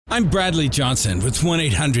I'm Bradley Johnson with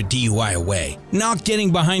 1-800-DUI-AWAY. Not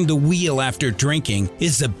getting behind the wheel after drinking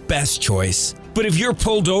is the best choice. But if you're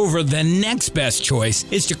pulled over, the next best choice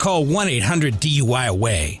is to call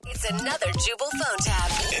 1-800-DUI-AWAY. It's another Jubal phone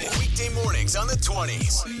tab. Weekday mornings on the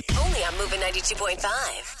 20s. Only on Moving 92.5.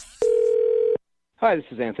 Hi, this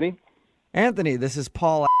is Anthony. Anthony, this is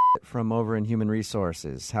Paul from over in Human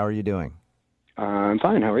Resources. How are you doing? I'm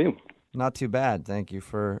fine. How are you? Not too bad. Thank you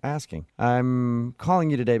for asking. I'm calling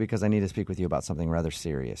you today because I need to speak with you about something rather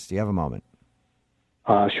serious. Do you have a moment?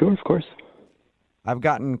 Sure, of course. I've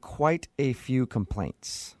gotten quite a few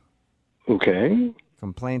complaints. Okay.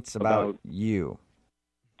 Complaints about you.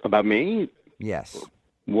 About me? Yes.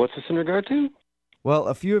 What's this in regard to? Well,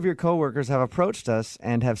 a few of your coworkers have approached us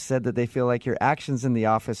and have said that they feel like your actions in the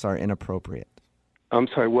office are inappropriate. I'm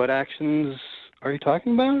sorry, what actions are you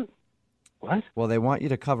talking about? What? Well, they want you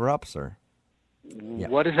to cover up, sir.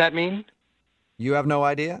 What does that mean? You have no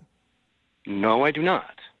idea? No, I do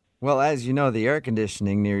not. Well, as you know, the air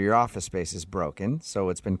conditioning near your office space is broken, so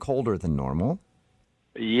it's been colder than normal.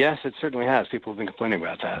 Yes, it certainly has. People have been complaining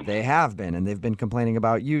about that. They have been, and they've been complaining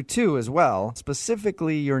about you too as well,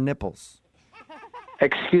 specifically your nipples.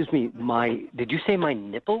 Excuse me, did you say my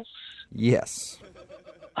nipples? Yes.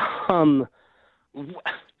 Wait.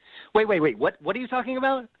 What are you talking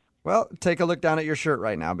about? Well, take a look down at your shirt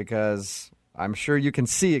right now because I'm sure you can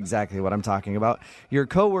see exactly what I'm talking about. Your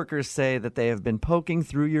coworkers say that they have been poking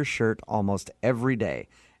through your shirt almost every day,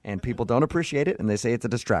 and people don't appreciate it, and they say it's a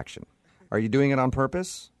distraction. Are you doing it on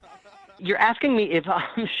purpose? You're asking me if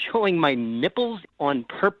I'm showing my nipples on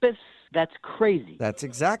purpose? That's crazy. That's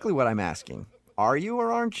exactly what I'm asking. Are you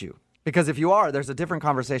or aren't you? Because if you are, there's a different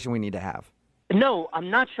conversation we need to have. No, I'm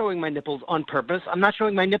not showing my nipples on purpose. I'm not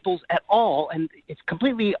showing my nipples at all, and it's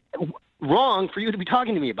completely wrong for you to be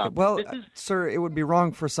talking to me about Well, this. sir, it would be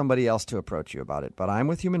wrong for somebody else to approach you about it, but I'm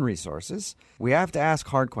with Human Resources. We have to ask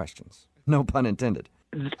hard questions. No pun intended.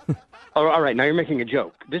 All right, now you're making a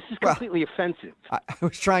joke. This is completely offensive. I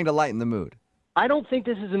was trying to lighten the mood. I don't think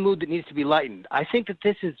this is a mood that needs to be lightened. I think that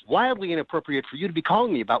this is wildly inappropriate for you to be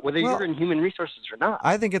calling me about, whether you're in Human Resources or not.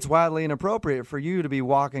 I think it's wildly inappropriate for you to be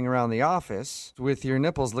walking around the office with your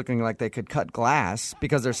nipples looking like they could cut glass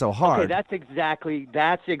because they're so hard. Okay, that's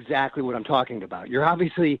exactly what I'm talking about. You're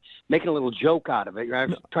obviously making a little joke out of it. You're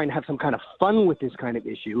trying to have some kind of fun with this kind of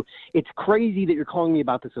issue. It's crazy that you're calling me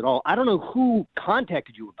about this at all. I don't know who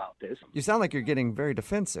contacted you about this. You sound like you're getting very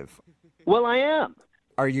defensive. Well, I am.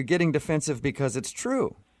 Are you getting defensive because it's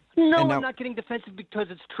true? No, I'm not getting defensive because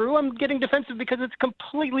it's true. I'm getting defensive because it's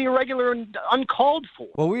completely irregular and uncalled for.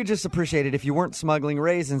 Well, we just appreciate it if you weren't smuggling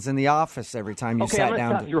raisins in the office every time you sat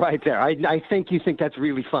down. Okay, right there. I think you think that's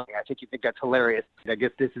really funny. I think you think that's hilarious. I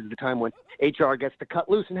guess this is the time when HR gets to cut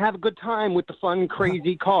loose and have a good time with the fun,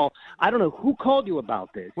 crazy call. I don't know who called you about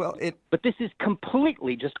this. But this is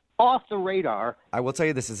completely just off the radar. I will tell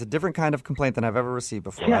you this is a different kind of complaint than I've ever received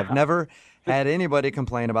before. Yeah. I've never had anybody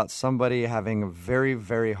complain about somebody having very,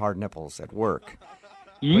 very hard nipples at work.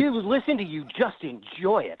 Listen to you, just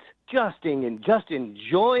enjoy it. Just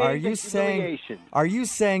enjoy Are the you humiliation. Are you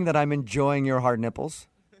saying that I'm enjoying your hard nipples?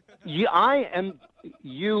 Yeah, I am.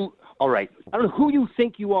 All right. I don't know who you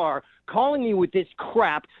think you are calling me with this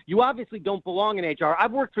crap. You obviously don't belong in HR.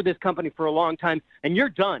 I've worked for this company for a long time, and you're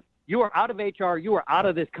done. You are out of HR. You are out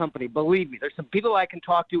of this company. Believe me. There's some people I can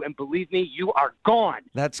talk to, and believe me, you are gone.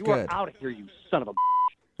 That's you good. You are out of here, you son of a.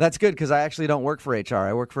 That's good because I actually don't work for HR.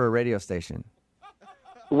 I work for a radio station.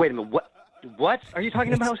 Wait a minute. What are you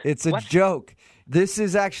talking about? It's a joke. This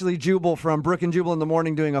is actually Jubal from Brook and Jubal in the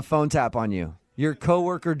Morning doing a phone tap on you. Your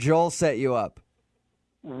coworker Joel set you up.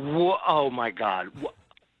 Oh, my God.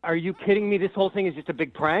 Are you kidding me? This whole thing is just a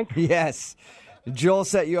big prank? Yes. Joel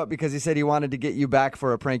set you up because he said he wanted to get you back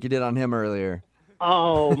for a prank you did on him earlier.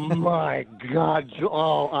 Oh, my God.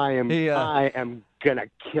 Oh, I am going to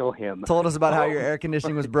kill him. Told us about how your air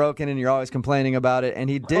conditioning was broken and you're always complaining about it. And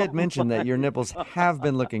he did mention that your nipples have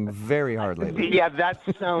been looking very hard lately. Yeah, that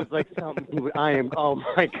sounds like something. Oh,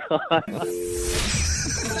 my God.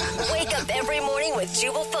 Wake up every morning with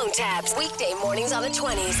Jubal phone tabs. Weekday mornings on the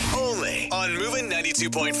 20s. Only on Moving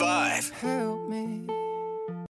 92.5. Help me.